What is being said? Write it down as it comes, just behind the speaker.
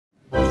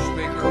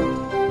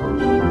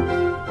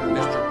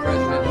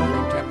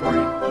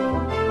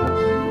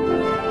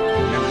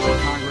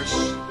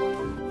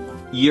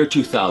Year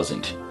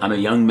 2000. I'm a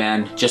young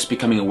man just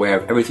becoming aware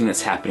of everything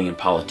that's happening in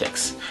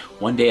politics.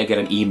 One day I get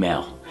an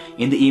email.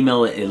 In the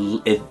email,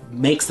 it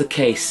makes the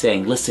case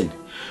saying, listen,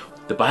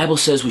 the Bible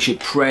says we should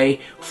pray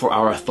for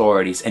our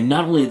authorities. And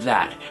not only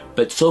that,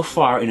 but so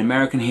far in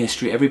American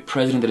history, every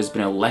president that has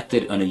been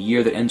elected on a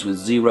year that ends with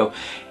 0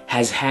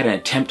 has had an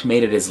attempt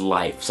made at his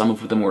life. Some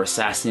of them were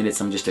assassinated,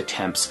 some just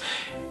attempts.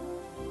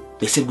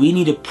 They said we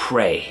need to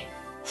pray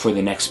for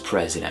the next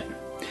president.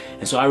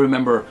 And so I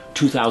remember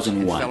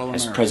 2001,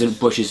 as President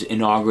Bush is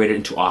inaugurated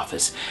into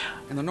office,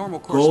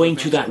 going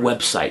to that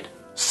website,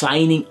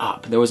 signing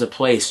up. There was a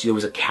place, there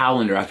was a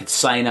calendar I could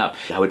sign up.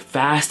 I would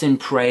fast and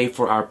pray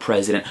for our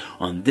president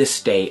on this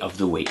day of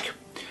the week.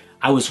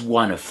 I was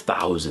one of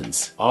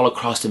thousands. All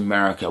across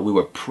America, we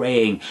were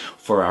praying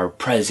for our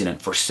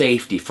president, for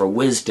safety, for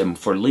wisdom,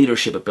 for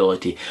leadership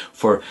ability,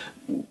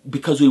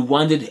 because we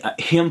wanted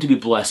him to be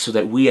blessed so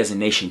that we as a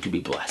nation could be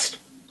blessed.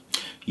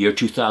 Year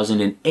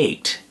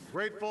 2008.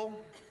 Grateful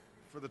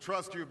for the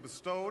trust you have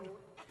bestowed.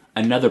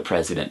 Another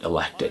president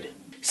elected.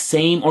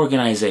 Same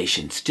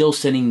organization, still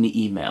sending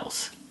me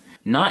emails.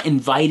 Not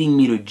inviting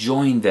me to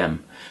join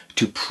them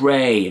to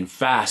pray and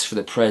fast for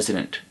the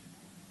president.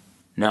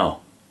 No.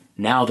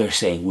 Now they're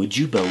saying, would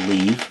you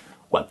believe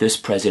what this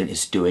president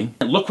is doing?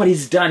 And look what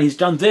he's done. He's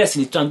done this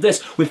and he's done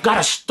this. We've got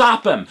to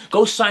stop him.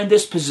 Go sign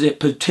this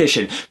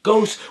petition.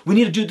 We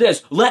need to do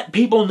this. Let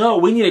people know.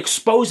 We need to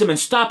expose him and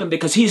stop him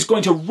because he's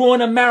going to ruin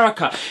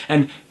America.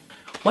 And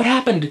what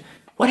happened?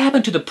 What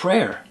happened to the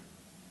prayer?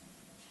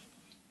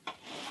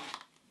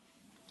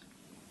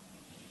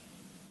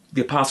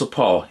 The Apostle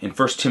Paul in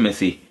 1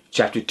 Timothy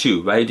chapter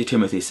 2, writing to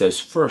Timothy,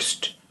 says,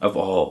 "First of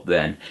all,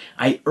 then,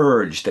 I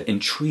urge that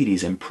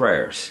entreaties and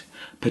prayers,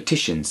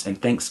 petitions and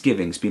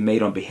thanksgivings be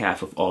made on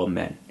behalf of all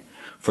men,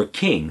 for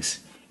kings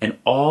and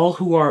all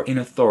who are in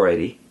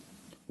authority."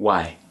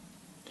 Why?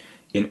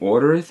 "In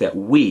order that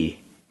we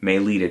may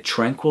lead a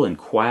tranquil and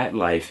quiet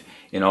life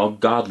in all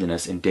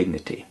godliness and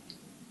dignity."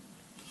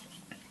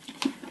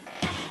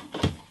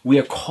 We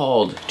are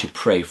called to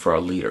pray for our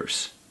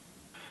leaders.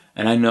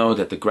 And I know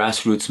that the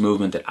grassroots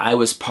movement that I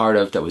was part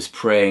of, that was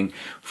praying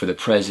for the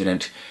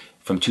president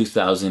from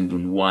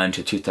 2001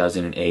 to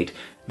 2008,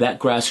 that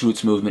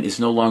grassroots movement is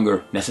no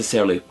longer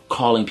necessarily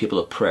calling people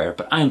to prayer,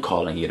 but I'm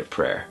calling you to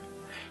prayer.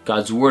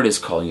 God's Word is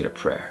calling you to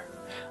prayer.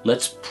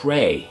 Let's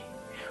pray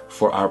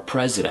for our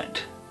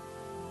president.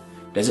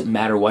 Doesn't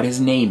matter what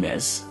his name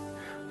is.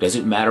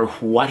 Doesn't matter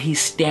what he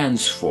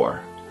stands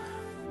for.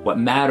 What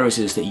matters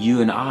is that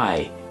you and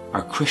I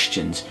are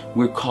Christians.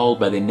 We're called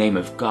by the name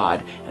of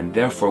God, and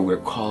therefore we're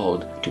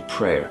called to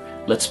prayer.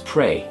 Let's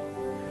pray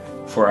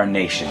for our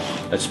nation.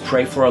 Let's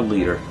pray for our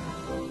leader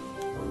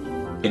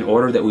in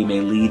order that we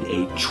may lead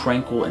a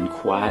tranquil and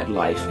quiet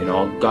life in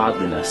all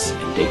godliness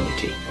and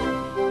dignity.